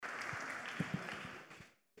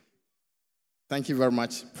Thank you very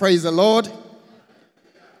much. Praise the Lord.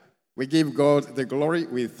 We give God the glory.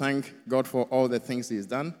 We thank God for all the things He has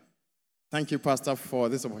done. Thank you, Pastor, for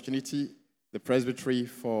this opportunity, the presbytery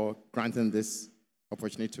for granting this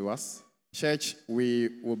opportunity to us. Church,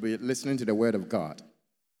 we will be listening to the word of God.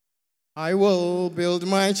 I will build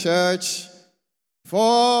my church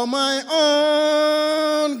for my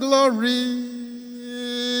own glory.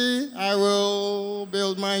 I will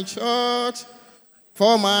build my church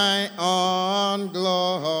for my own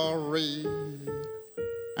glory.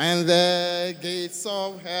 And the gates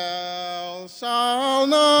of hell shall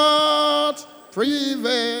not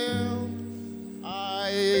prevail.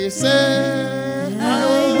 I say I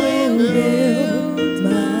will build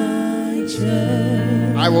my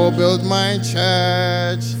church. I will build my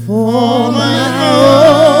church for my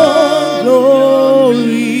own glory.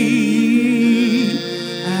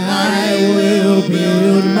 I will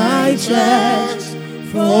build my church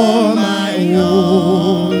for my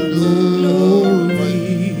own glory.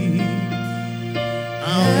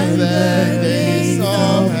 And the gates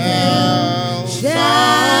of hell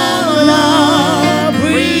shall not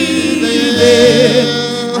prevail.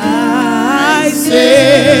 I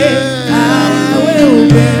say I will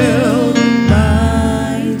build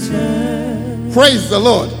my church. Praise the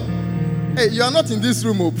Lord. Hey, you are not in this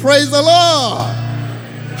room. Oh. Praise the Lord.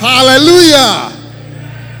 Hallelujah.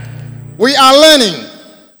 We are learning.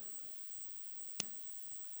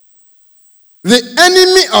 The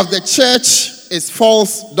enemy of the church is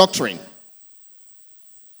false doctrine.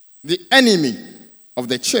 The enemy of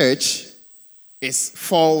the church is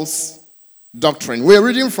false doctrine. We're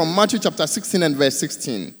reading from Matthew chapter 16 and verse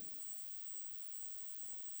 16.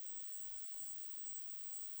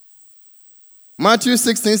 Matthew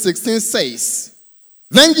 16:16 says,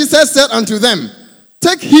 Then Jesus said unto them,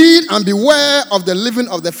 Take heed and beware of the leaven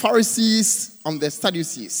of the Pharisees and the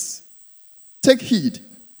Sadducees. Take heed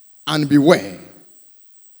and beware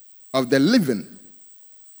of the leaven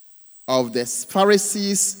of the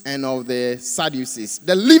Pharisees and of the Sadducees.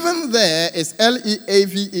 The leaven there is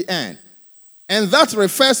L-E-A-V-E-N. And that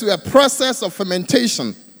refers to a process of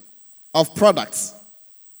fermentation of products.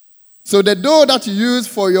 So the dough that you use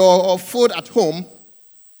for your food at home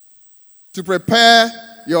to prepare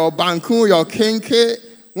your banku, your kenke,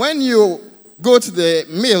 when you go to the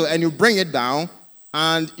mill and you bring it down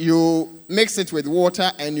and you mix it with water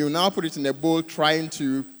and you now put it in a bowl trying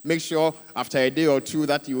to make sure after a day or two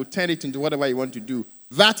that you turn it into whatever you want to do.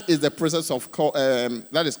 That is the process of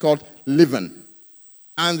that is called leaven.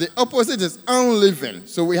 And the opposite is unleavened.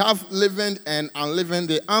 So we have leavened and unleavened.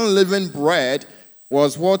 The unleavened bread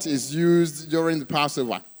was what is used during the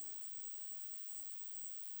Passover.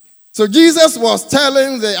 So Jesus was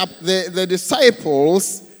telling the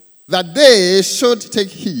disciples that they should take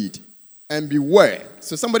heed and beware.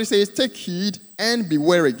 So somebody says, take heed and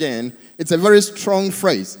beware again. It's a very strong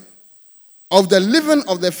phrase. Of the leaven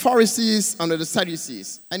of the Pharisees and the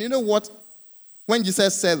Sadducees. And you know what? When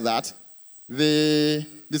Jesus said that, the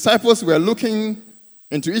disciples were looking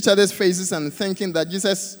into each other's faces and thinking that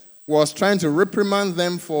Jesus was trying to reprimand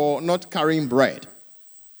them for not carrying bread.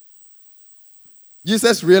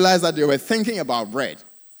 Jesus realized that they were thinking about bread.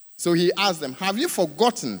 So he asked them, have you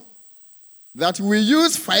forgotten that we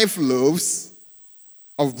use 5 loaves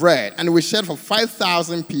of bread and we shared for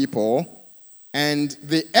 5,000 people, and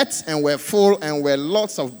they ate and were full and were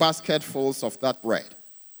lots of basketfuls of that bread?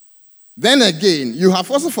 Then again, you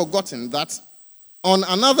have also forgotten that on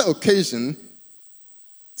another occasion,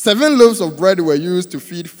 7 loaves of bread were used to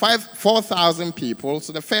feed 4,000 people.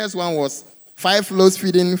 So the first one was 5 loaves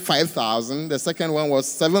feeding 5,000. The second one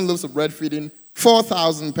was 7 loaves of bread feeding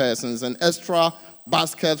 4,000 persons and extra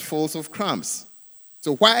basketfuls of crumbs.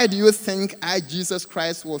 So why do you think Jesus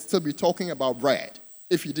Christ will still be talking about bread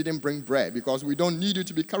if he didn't bring bread? Because we don't need you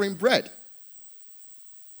to be carrying bread.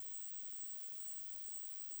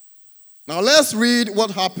 Now let's read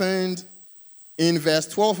what happened in verse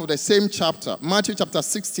 12 of the same chapter. Matthew chapter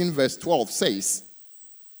 16 verse 12 says,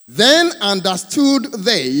 Then understood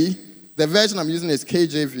they, the version I'm using is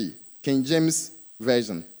KJV, King James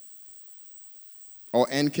Version, or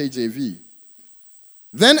NKJV.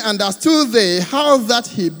 Then understood they how that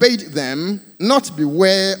he bade them not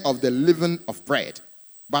beware of the leaven of bread,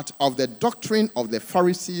 but of the doctrine of the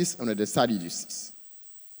Pharisees and of the Sadducees.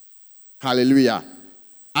 Hallelujah.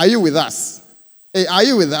 Are you with us? Hey, are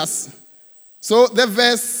you with us? So the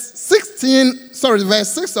verse 6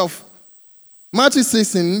 of Matthew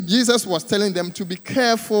 16, Jesus was telling them to be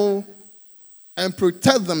careful and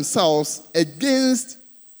protect themselves against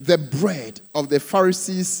the bread of the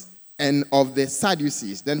Pharisees and of the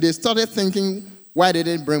Sadducees. Then they started thinking, why did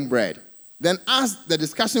they bring bread? Then as the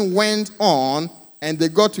discussion went on and they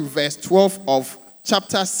got to verse 12 of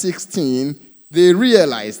chapter 16, they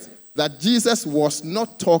realized that Jesus was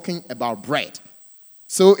not talking about bread.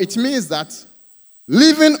 So it means that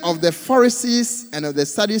leaven of the Pharisees and of the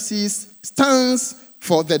Sadducees stands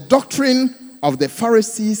for the doctrine of the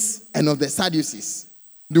Pharisees and of the Sadducees.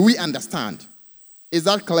 Do we understand? Is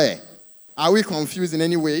that clear? Are we confused in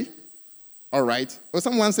any way? All right. Will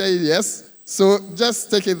someone say yes? So just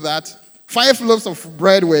take it that 5 loaves of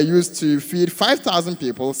bread were used to feed 5,000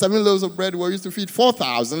 people. 7 loaves of bread were used to feed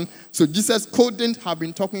 4,000. So Jesus couldn't have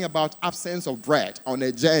been talking about absence of bread on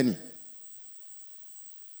a journey.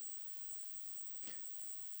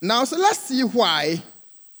 Now, so let's see why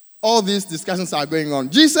all these discussions are going on.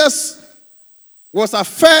 Jesus was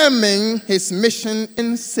affirming his mission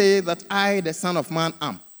and say that I, the Son of Man,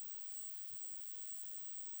 am.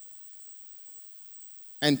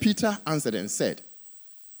 And Peter answered and said,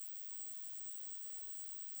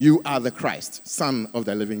 you are the Christ, Son of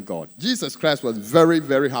the living God. Jesus Christ was very,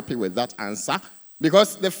 very happy with that answer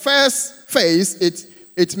because the first phase,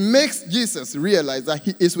 it makes Jesus realize that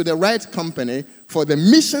he is with the right company for the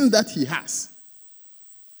mission that he has.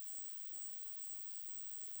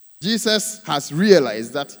 Jesus has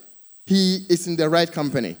realized that he is in the right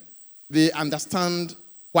company. They understand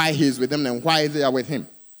why he is with them and why they are with him.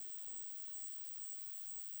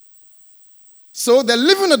 So the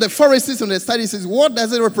leaven of the Pharisees and the Sadducees, what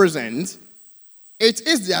does it represent? It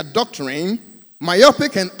is their doctrine,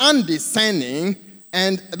 myopic and undiscerning,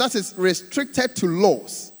 and that is restricted to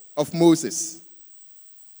laws of Moses.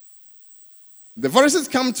 The Pharisees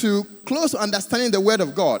come to close to understanding the word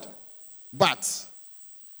of God, but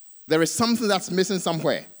there is something that's missing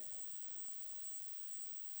somewhere.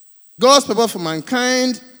 God's purpose for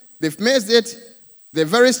mankind, they've missed it. They're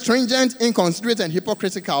very stringent, inconsiderate, and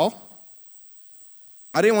hypocritical.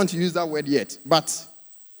 I didn't want to use that word yet, but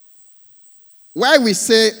why we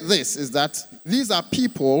say this is that these are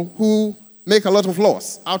people who make a lot of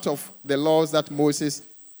laws out of the laws that Moses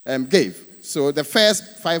gave. So the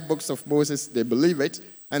first 5 books of Moses, they believe it,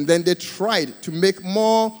 and then they tried to make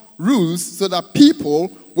more rules so that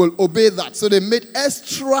people will obey that. So they made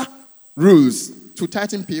extra rules to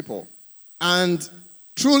tighten people. And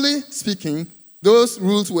truly speaking, those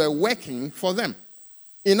rules were working for them.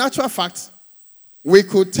 In actual fact, we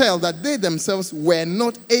could tell that they themselves were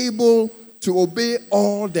not able to obey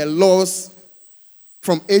all the laws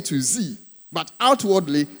from A to Z. But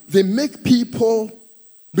outwardly, they make people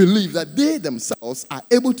believe that they themselves are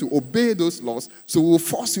able to obey those laws, so we will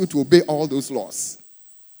force you to obey all those laws.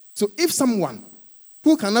 So if someone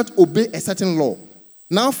who cannot obey a certain law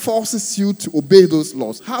now forces you to obey those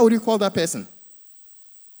laws, how would you call that person?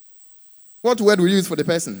 What word will you use for the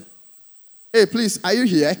person? Hey, please, are you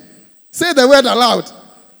here? Say the word aloud.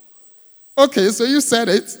 Okay, so you said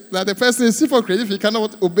it, that the person is hypocrite if he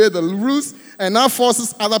cannot obey the rules and now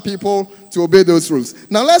forces other people to obey those rules.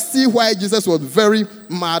 Now let's see why Jesus was very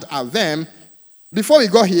mad at them. Before we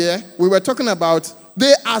got here, we were talking about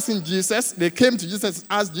they asking Jesus, they came to Jesus and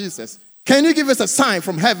asked Jesus, can you give us a sign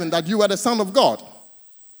from heaven that you are the Son of God?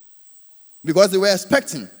 Because they were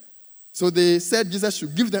expecting. So they said Jesus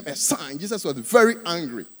should give them a sign. Jesus was very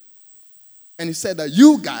angry. And he said that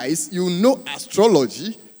you guys, you know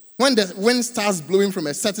astrology. When the wind starts blowing from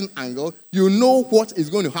a certain angle, you know what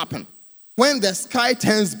is going to happen. When the sky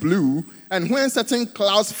turns blue and when certain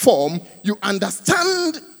clouds form, you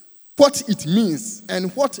understand what it means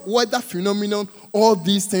and what weather phenomenon all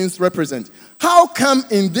these things represent. How come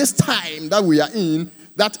in this time that we are in,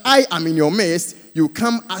 that I am in your midst, you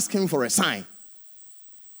come asking for a sign?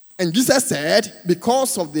 And Jesus said,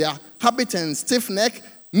 because of their habit and stiff neck,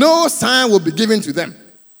 no sign will be given to them.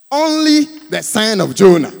 Only the sign of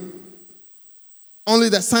Jonah. Only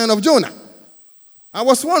the sign of Jonah. I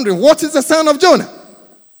was wondering, what is the sign of Jonah?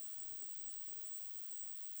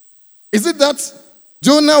 Is it that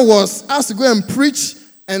Jonah was asked to go and preach,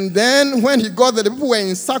 and then when he got there, the people were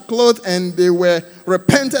in sackcloth and they were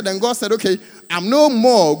repented, and God said, okay, I'm no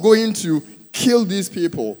more going to kill these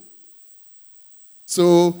people.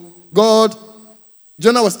 So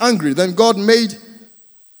Jonah was angry. Then God made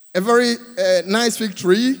a very nice fig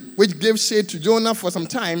tree, which gave shade to Jonah for some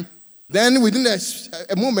time. Then within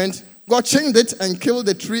a moment, God changed it and killed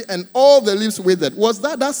the tree and all the leaves withered. Was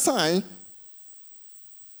that sign?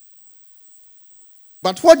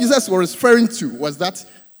 But what Jesus was referring to was that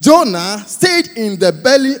Jonah stayed in the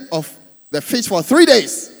belly of the fish for 3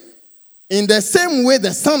 days. In the same way,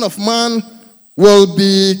 the Son of Man will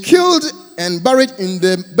be killed and buried in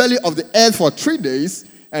the belly of the earth for 3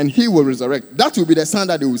 days, and he will resurrect. That will be the sign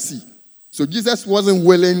that they will see. So Jesus wasn't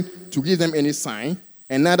willing to give them any sign.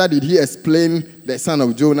 and neither did he explain the son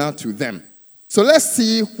of Jonah to them. So let's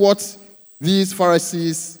see what these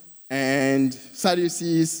Pharisees and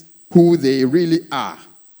Sadducees, who they really are.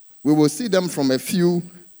 We will see them from a few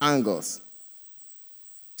angles.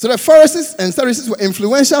 So the Pharisees and Sadducees were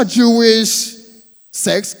influential Jewish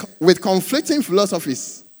sects with conflicting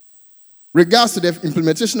philosophies. Regards to the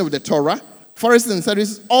implementation of the Torah, Pharisees and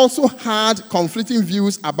Sadducees also had conflicting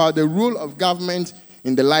views about the role of government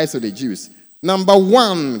in the lives of the Jews. Number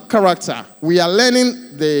one, character. We are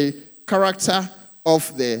learning the character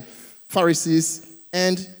of the Pharisees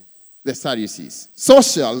and the Sadducees.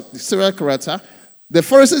 Social character. The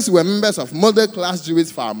Pharisees were members of middle-class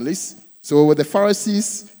Jewish families. So were the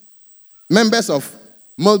Pharisees members of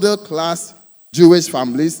middle-class Jewish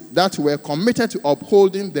families that were committed to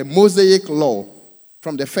upholding the Mosaic law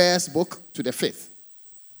from the first book to the fifth.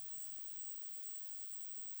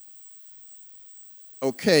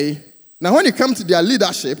 Okay. Now, when it comes to their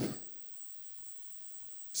leadership,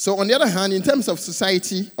 so on the other hand, in terms of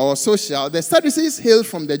society or social, the Sadducees hail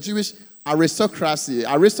from the Jewish aristocracy.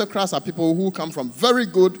 Aristocrats are people who come from very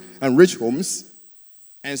good and rich homes.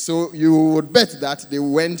 And so you would bet that they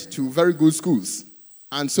went to very good schools.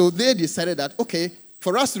 And so they decided that, okay,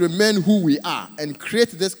 for us to remain who we are and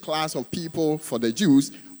create this class of people for the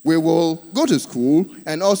Jews, we will go to school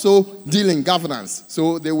and also deal in governance.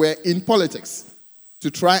 So they were in politics to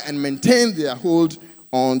try and maintain their hold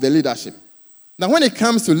on the leadership. Now, when it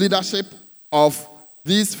comes to leadership of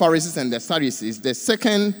these Pharisees and the Sadducees, the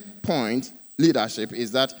second point, leadership,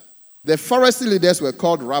 is that the Pharisee leaders were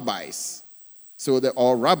called rabbis. So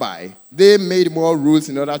rabbi, they made more rules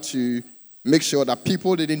in order to make sure that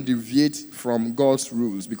people didn't deviate from God's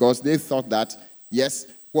rules, because they thought that, yes,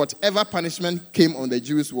 whatever punishment came on the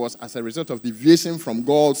Jews was as a result of deviation from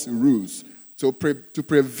God's rules. So to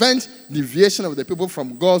prevent deviation of the people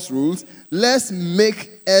from God's rules, let's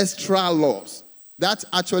make extra laws that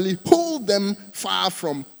actually hold them far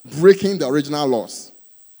from breaking the original laws.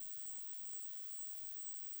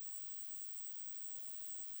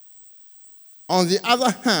 On the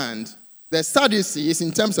other hand, the Sadducees,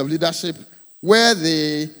 in terms of leadership, were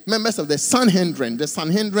the members of the Sanhedrin. The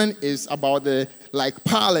Sanhedrin is about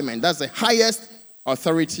parliament. That's the highest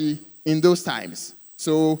authority in those times.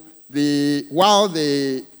 So while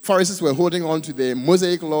the Pharisees were holding on to the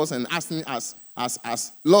Mosaic laws and acting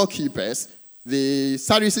as law keepers, the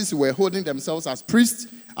Sadducees were holding themselves as priests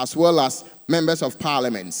as well as members of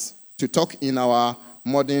parliaments, to talk in our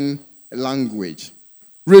modern language.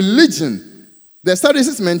 Religion. The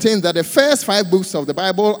Sadducees maintained that the first 5 books of the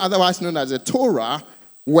Bible, otherwise known as the Torah,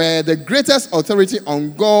 were the greatest authority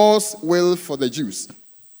on God's will for the Jews.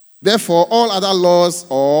 Therefore, all other laws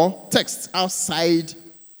or texts outside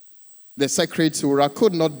the sacred Torah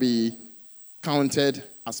could not be counted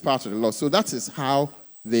as part of the law. So that is how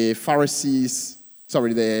the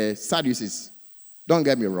Sadducees, don't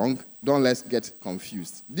get me wrong, let's get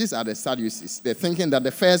confused. These are the Sadducees. They're thinking that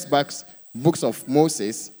the first books of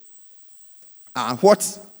Moses are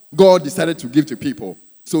what God decided to give to people.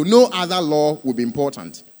 So no other law would be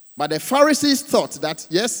important. But the Pharisees thought that,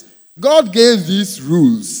 yes, God gave these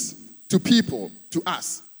rules to people, to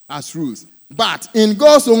us, as rules. But in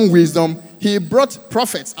God's own wisdom, he brought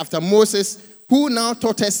prophets after Moses who now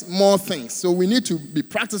taught us more things. So we need to be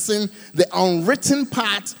practicing the unwritten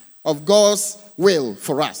part of God's will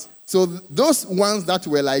for us. So those ones that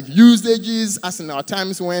were like usages, as in our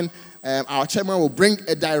times when our chairman will bring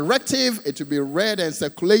a directive, it will be read and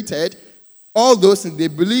circulated, all those things, they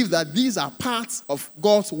believe that these are parts of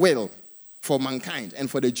God's will for mankind and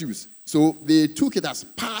for the Jews. So they took it as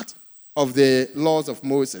part of the laws of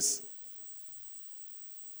Moses.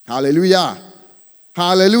 Hallelujah.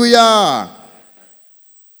 Hallelujah.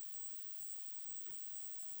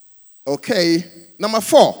 Okay, number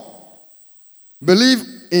 4. Believe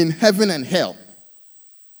in heaven and hell.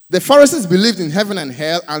 The Pharisees believed in heaven and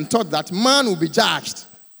hell and thought that man will be judged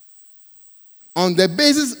on the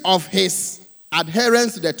basis of his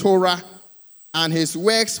adherence to the Torah and his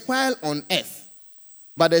works while on earth.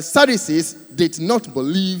 But the Sadducees did not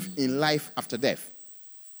believe in life after death.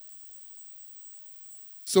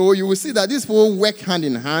 So you will see that these people work hand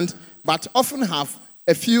in hand, but often have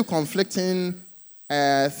a few conflicting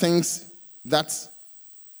things that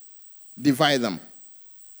divide them.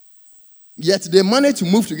 Yet they manage to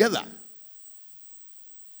move together.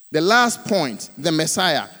 The last point, the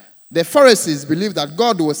Messiah. The Pharisees believed that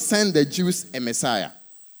God will send the Jews a Messiah.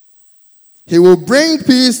 He will bring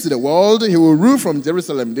peace to the world. He will rule from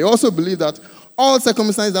Jerusalem. They also believed that all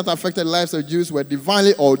circumstances that affected the lives of Jews were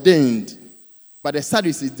divinely ordained. But the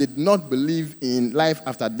Sadducees did not believe in life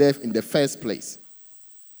after death in the first place.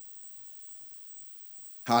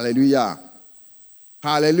 Hallelujah.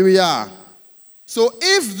 Hallelujah. So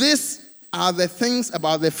if these are the things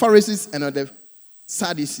about the Pharisees and the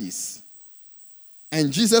Sadducees,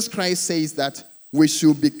 and Jesus Christ says that we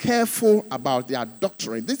should be careful about their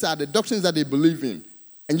doctrine. These are the doctrines that they believe in.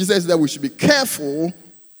 And Jesus says that we should be careful.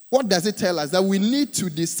 What does it tell us? That we need to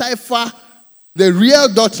decipher the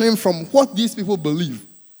real doctrine from what these people believe.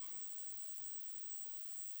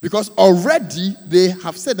 Because already they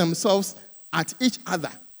have set themselves at each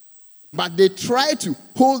other. But they try to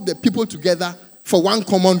hold the people together for one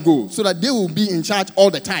common goal so that they will be in charge all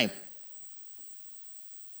the time.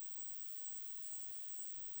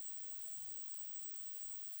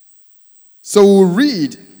 So we'll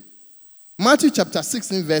read Matthew chapter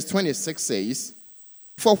 16 verse 26 says,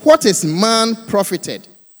 "For what is man profited,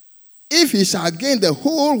 if he shall gain the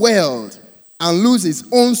whole world and lose his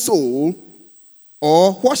own soul?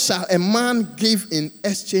 Or what shall a man give in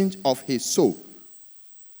exchange of his soul?"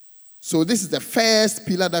 So this is the first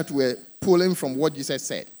pillar that we're pulling from what Jesus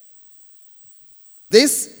said.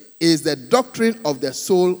 This is the doctrine of the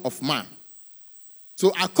soul of man.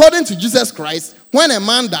 So according to Jesus Christ, when a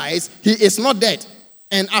man dies, he is not dead.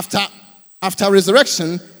 And after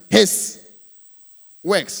resurrection, his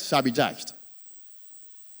works shall be judged.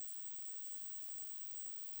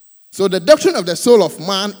 So the doctrine of the soul of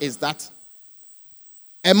man is that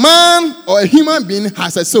a man or a human being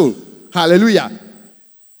has a soul. Hallelujah.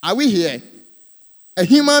 Are we here? A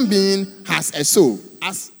human being has a soul,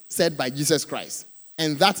 as said by Jesus Christ.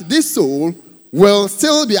 And that this soul will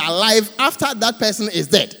still be alive after that person is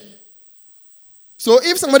dead. So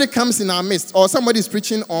if somebody comes in our midst, or somebody is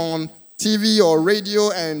preaching on TV or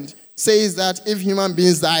radio and says that if human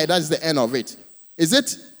beings die, that's the end of it. Is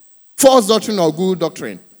it false doctrine or good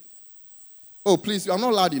doctrine? Oh, please, you are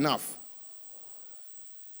not loud enough.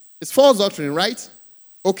 It's false doctrine, right?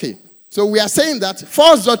 Okay. So we are saying that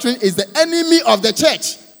false doctrine is the enemy of the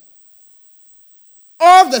church.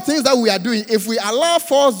 All the things that we are doing, if we allow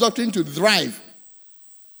false doctrine to thrive,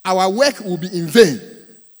 our work will be in vain.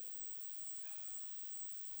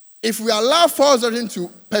 If we allow false doctrine to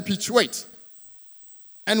perpetuate,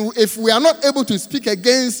 and if we are not able to speak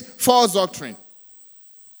against false doctrine,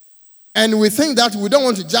 and we think that we don't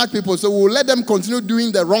want to judge people, so we'll let them continue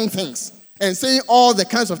doing the wrong things and saying all the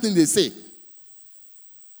kinds of things they say,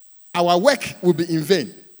 our work will be in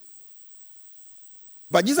vain.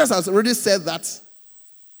 But Jesus has already said that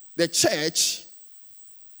the church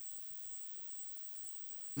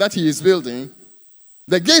that he is building,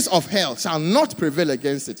 the gates of hell shall not prevail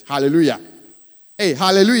against it. Hallelujah. Hey,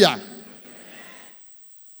 hallelujah.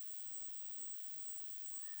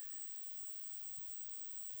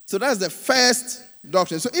 So that's the first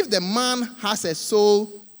doctrine. So if the man has a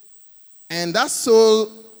soul, and that soul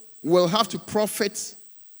will have to profit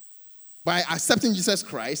by accepting Jesus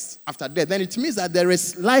Christ after death, then it means that there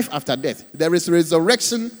is life after death. There is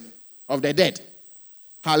resurrection of the dead.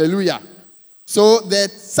 Hallelujah. So the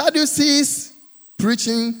Sadducees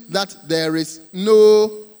preaching that there is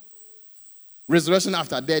no resurrection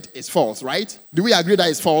after death is false, right? Do we agree that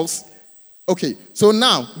it's false? Okay. So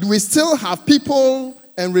now, do we still have people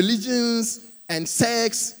and religions and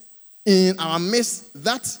sects in our midst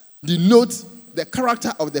that denote the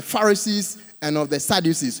character of the Pharisees and of the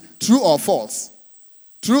Sadducees? True or false?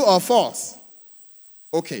 True or false?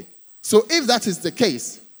 Okay. So if that is the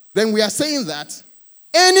case, then we are saying that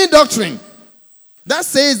any doctrine that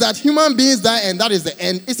says that human beings die and that is the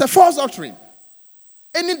end is a false doctrine.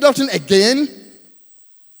 Any doctrine again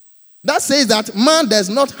that says that man does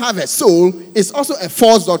not have a soul is also a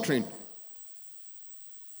false doctrine.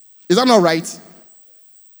 Is that not right?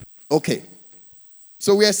 Okay.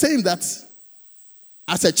 So we are saying that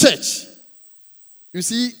as a church, you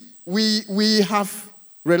see, we have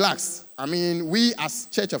relaxed. I mean, we as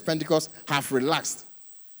Church of Pentecost have relaxed.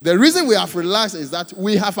 The reason we have relaxed is that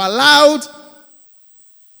we have allowed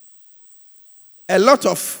a lot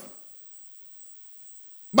of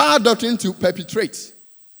bad doctrine to perpetrate.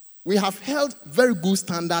 We have held very good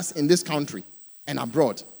standards in this country and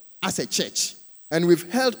abroad as a church. And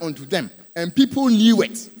we've held onto them. And people knew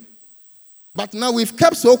it. But now we've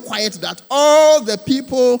kept so quiet that all the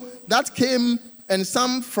people that came and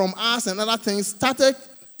some from us and other things started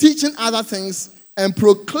teaching other things and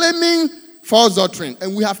proclaiming false doctrine.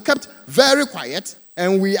 And we have kept very quiet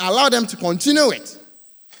and we allow them to continue it.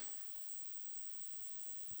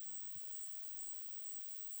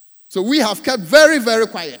 So we have kept very, very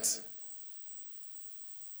quiet.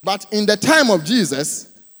 But in the time of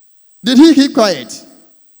Jesus, did he keep quiet?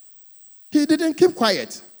 He didn't keep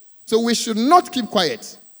quiet. So we should not keep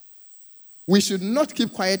quiet. We should not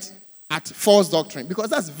keep quiet at false doctrine because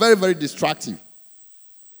that's very, very destructive.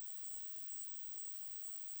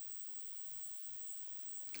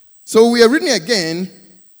 So we are reading again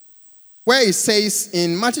where it says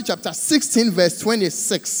in Matthew chapter 16, verse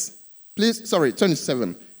 26.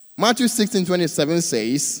 27. Matthew 16, 27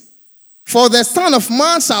 says, "For the Son of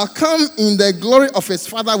Man shall come in the glory of his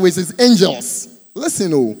Father with his angels."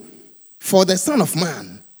 Listen, oh. "For the Son of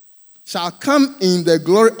Man shall come in the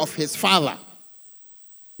glory of his Father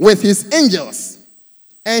with his angels,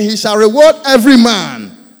 and he shall reward every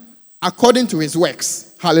man according to his works."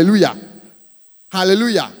 Hallelujah.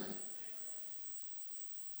 Hallelujah.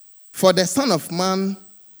 "For the Son of Man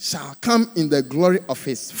shall come in the glory of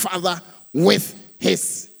his Father with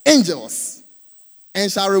his angels,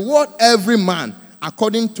 and shall reward every man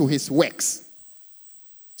according to his works."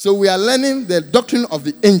 So we are learning the doctrine of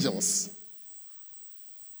the angels.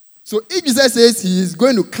 So if Jesus says he is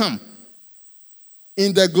going to come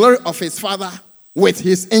in the glory of his Father with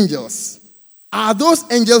his angels, are those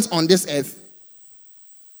angels on this earth?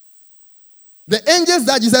 The angels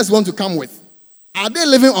that Jesus wants to come with, are they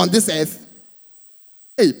living on this earth?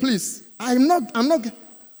 Hey, please, I'm not.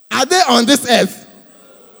 Are they on this earth?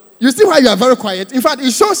 You see why you are very quiet? In fact,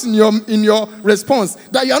 it shows in your response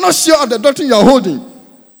that you are not sure of the doctrine you are holding.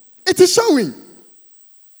 It is showing.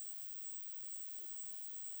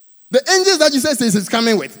 The angels that Jesus says is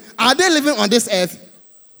coming with, are they living on this earth?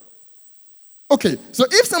 Okay, so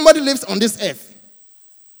if somebody lives on this earth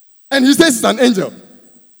and he says it's an angel,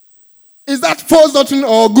 is that false doctrine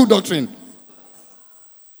or good doctrine?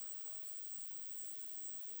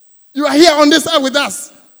 You are here on this earth with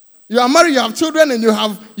us. You are married, you have children, and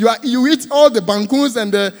you eat all the bankuns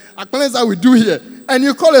and the akpalens that we do here, and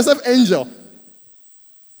you call yourself angel.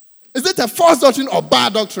 Is it a false doctrine or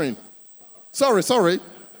bad doctrine? Sorry.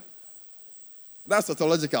 That's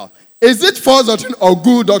tautological. Is it false doctrine or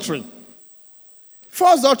good doctrine?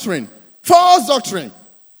 False doctrine. False doctrine.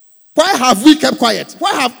 Why have we kept quiet?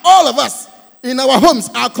 Why have all of us in our homes,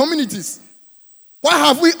 our communities, why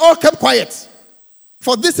have we all kept quiet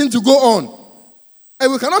for this thing to go on?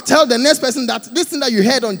 And we cannot tell the next person that this thing that you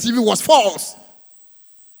heard on TV was false.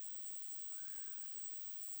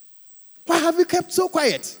 Why have we kept so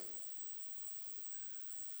quiet?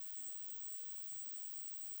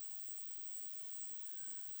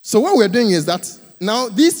 So what we're doing is that now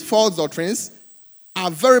these false doctrines are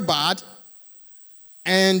very bad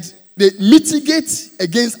and they mitigate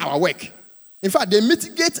against our work. In fact, they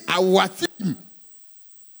mitigate our theme.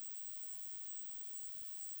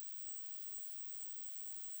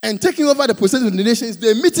 And taking over the possession of the nations,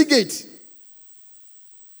 they mitigate.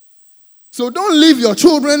 So don't leave your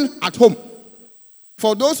children at home.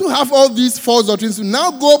 For those who have all these false doctrines, now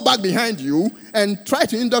go back behind you and try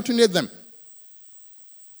to indoctrinate them.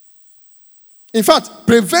 In fact,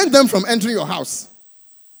 prevent them from entering your house.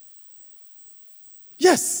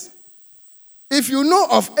 Yes. If you know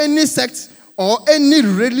of any sect or any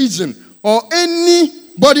religion or any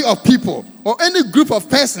body of people or any group of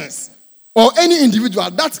persons or any individual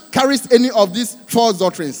that carries any of these false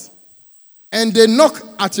doctrines, and they knock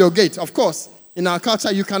at your gate, of course, in our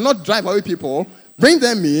culture, you cannot drive away people, bring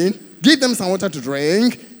them in, give them some water to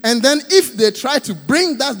drink, and then if they try to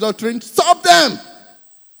bring that doctrine, stop them.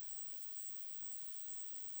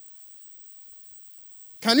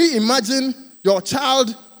 Can you imagine your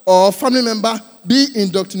child or family member be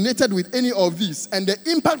indoctrinated with any of these and the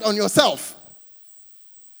impact on yourself?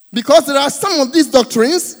 Because there are some of these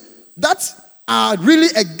doctrines that are really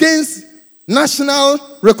against national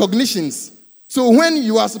recognitions. So when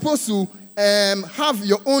you are supposed to have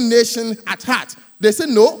your own nation at heart, they say,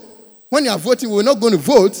 no, when you are voting, we're not going to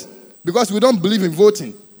vote because we don't believe in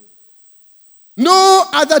voting. No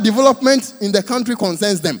other development in the country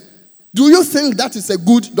concerns them. Do you think that is a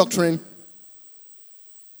good doctrine?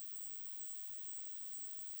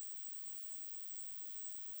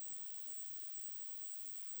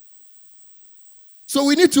 So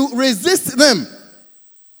we need to resist them.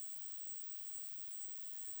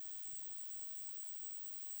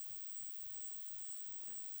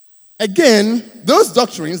 Again, those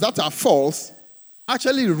doctrines that are false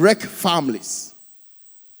actually wreck families.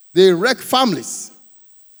 They wreck families.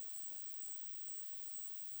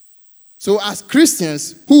 So as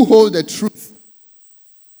Christians who hold the truth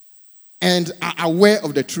and are aware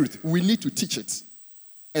of the truth, we need to teach it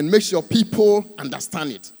and make sure people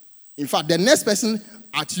understand it. In fact, the next person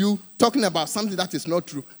at you talking about something that is not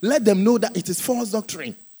true, let them know that it is false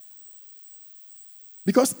doctrine.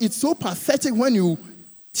 Because it's so pathetic when you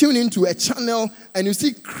tune into a channel and you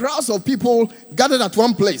see crowds of people gathered at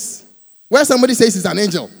one place where somebody says it's an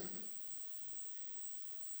angel.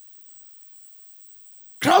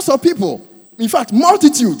 Crowds of people, in fact,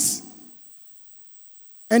 multitudes.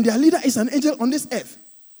 And their leader is an angel on this earth.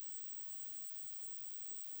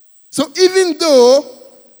 So even though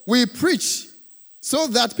we preach so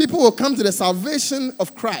that people will come to the salvation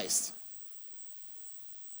of Christ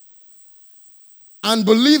and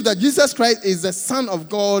believe that Jesus Christ is the Son of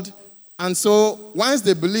God, and so once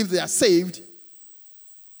they believe they are saved,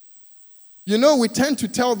 we tend to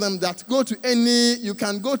tell them that you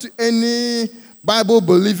can go to any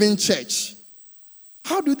Bible-believing church.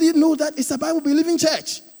 How do they know that it's a Bible-believing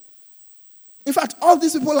church? In fact, all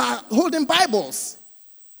these people are holding Bibles.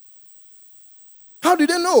 How do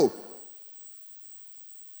they know?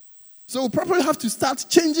 So we probably have to start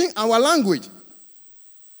changing our language.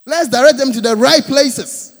 Let's direct them to the right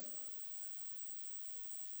places.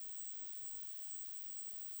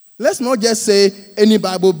 Let's not just say any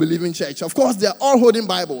Bible-believing church. Of course, they are all holding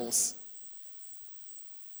Bibles.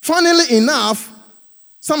 Funnily enough,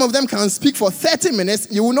 some of them can speak for 30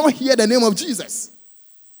 minutes. You will not hear the name of Jesus.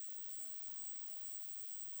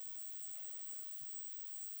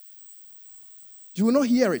 You will not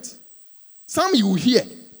hear it. Some you will hear.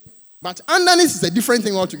 But underneath is a different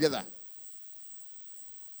thing altogether.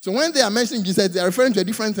 So when they are mentioning Jesus, they are referring to a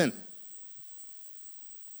different thing.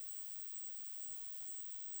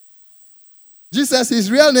 Jesus, his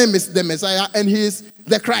real name is the Messiah, and he is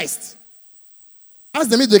the Christ. Ask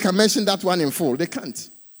them if they can mention that one in full. They can't.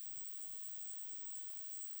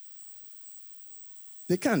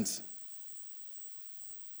 They can't.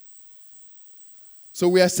 So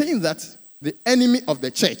we are saying that the enemy of the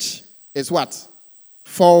church is what?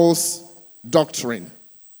 False doctrine.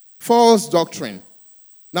 False doctrine.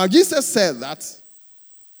 Now, Jesus said that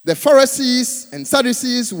the Pharisees and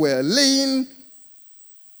Sadducees were laying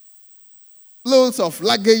loads of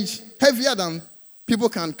luggage heavier than people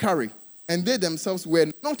can carry, and they themselves were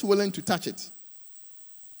not willing to touch it.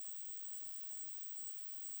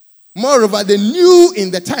 Moreover, they knew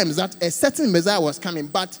in the times that a certain Messiah was coming,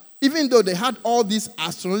 but even though they had all this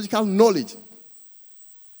astrological knowledge,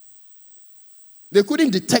 they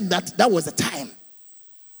couldn't detect that was the time.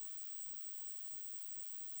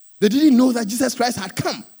 They didn't know that Jesus Christ had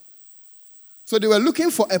come. So they were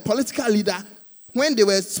looking for a political leader when they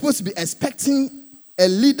were supposed to be expecting a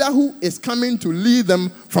leader who is coming to lead them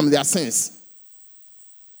from their sins.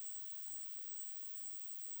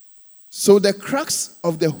 So the crux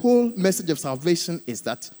of the whole message of salvation is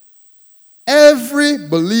that every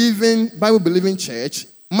Bible-believing church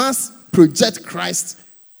must project Christ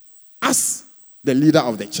as the leader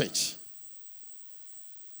of the church.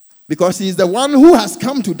 Because he is the one who has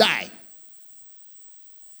come to die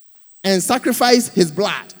and sacrifice his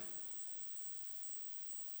blood.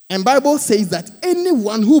 And Bible says that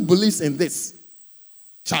anyone who believes in this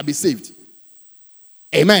shall be saved.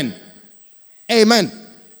 Amen. Amen.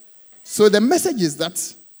 So the message is that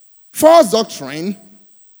false doctrine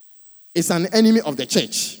is an enemy of the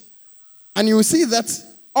church. And you will see that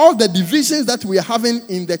all the divisions that we are having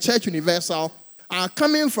in the Church Universal are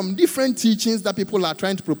coming from different teachings that people are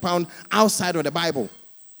trying to propound outside of the Bible.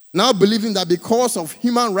 Now believing that because of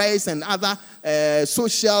human rights and other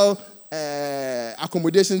social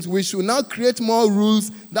accommodations, we should now create more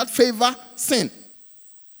rules that favor sin.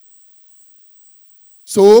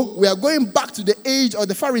 So we are going back to the age of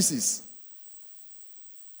the Pharisees.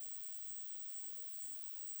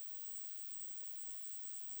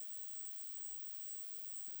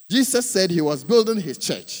 Jesus said he was building his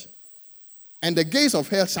church, and the gates of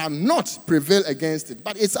hell shall not prevail against it.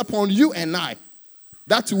 But it's upon you and I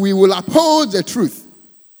that we will uphold the truth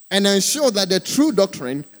and ensure that the true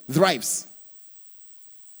doctrine thrives.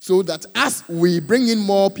 So that as we bring in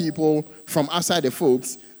more people from outside the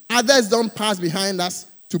folks, others don't pass behind us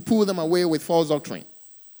to pull them away with false doctrine.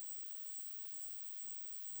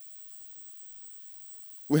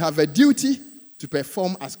 We have a duty to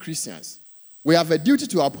perform as Christians. We have a duty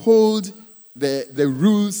to uphold the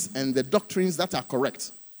rules and the doctrines that are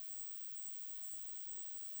correct.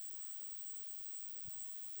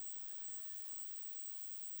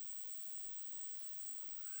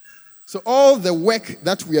 So all the work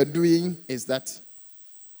that we are doing is that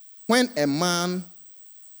when a man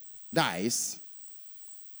dies,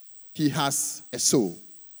 he has a soul.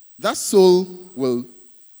 That soul will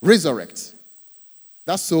resurrect.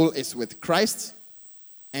 That soul is with Christ,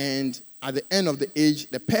 and at the end of the age,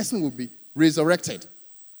 the person will be resurrected.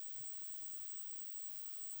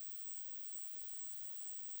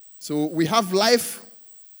 So we have life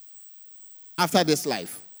after this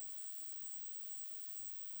life.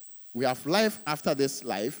 We have life after this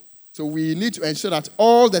life. So we need to ensure that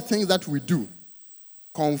all the things that we do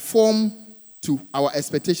conform to our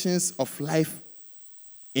expectations of life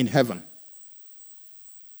in heaven.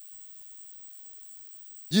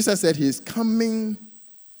 Jesus said he is coming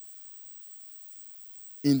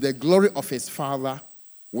in the glory of his Father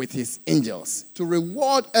with his angels, to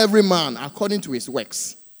reward every man according to his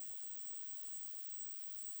works.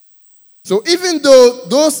 So even though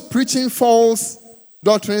those preaching false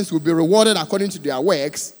doctrines will be rewarded according to their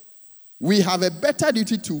works, we have a better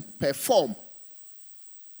duty to perform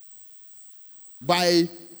by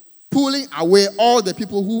pulling away all the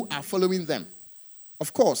people who are following them.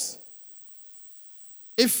 Of course,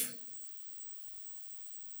 if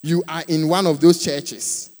you are in one of those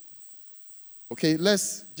churches, okay,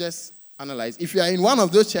 let's just analyze. If you are in one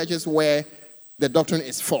of those churches where the doctrine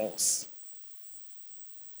is false,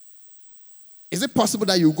 is it possible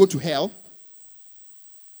that you go to hell?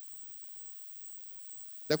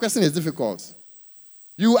 The question is difficult.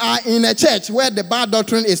 You are in a church where the bad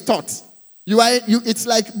doctrine is taught. It's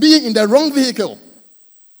like being in the wrong vehicle.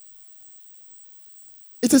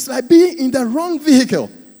 It is like being in the wrong vehicle.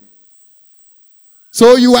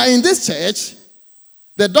 So you are in this church.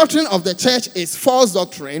 The doctrine of the church is false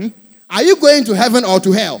doctrine. Are you going to heaven or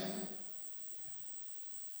to hell?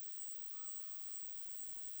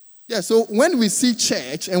 Yeah, so when we see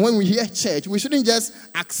church and when we hear church, we shouldn't just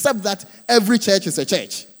accept that every church is a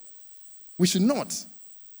church. We should not.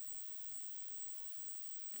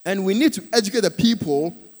 And we need to educate the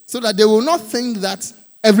people so that they will not think that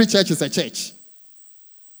every church is a church.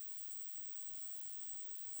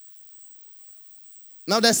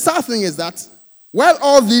 Now, the sad thing is that while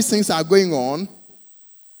all these things are going on,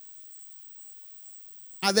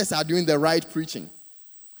 others are doing the right preaching.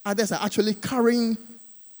 Others are actually carrying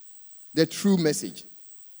the true message.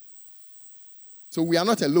 So we are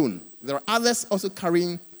not alone. There are others also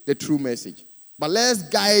carrying the true message. But let's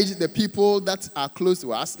guide the people that are close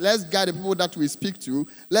to us. Let's guide the people that we speak to.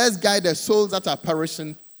 Let's guide the souls that are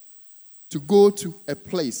perishing to go to a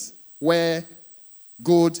place where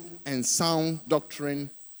good and sound doctrine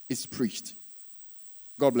is preached.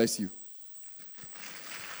 God bless you.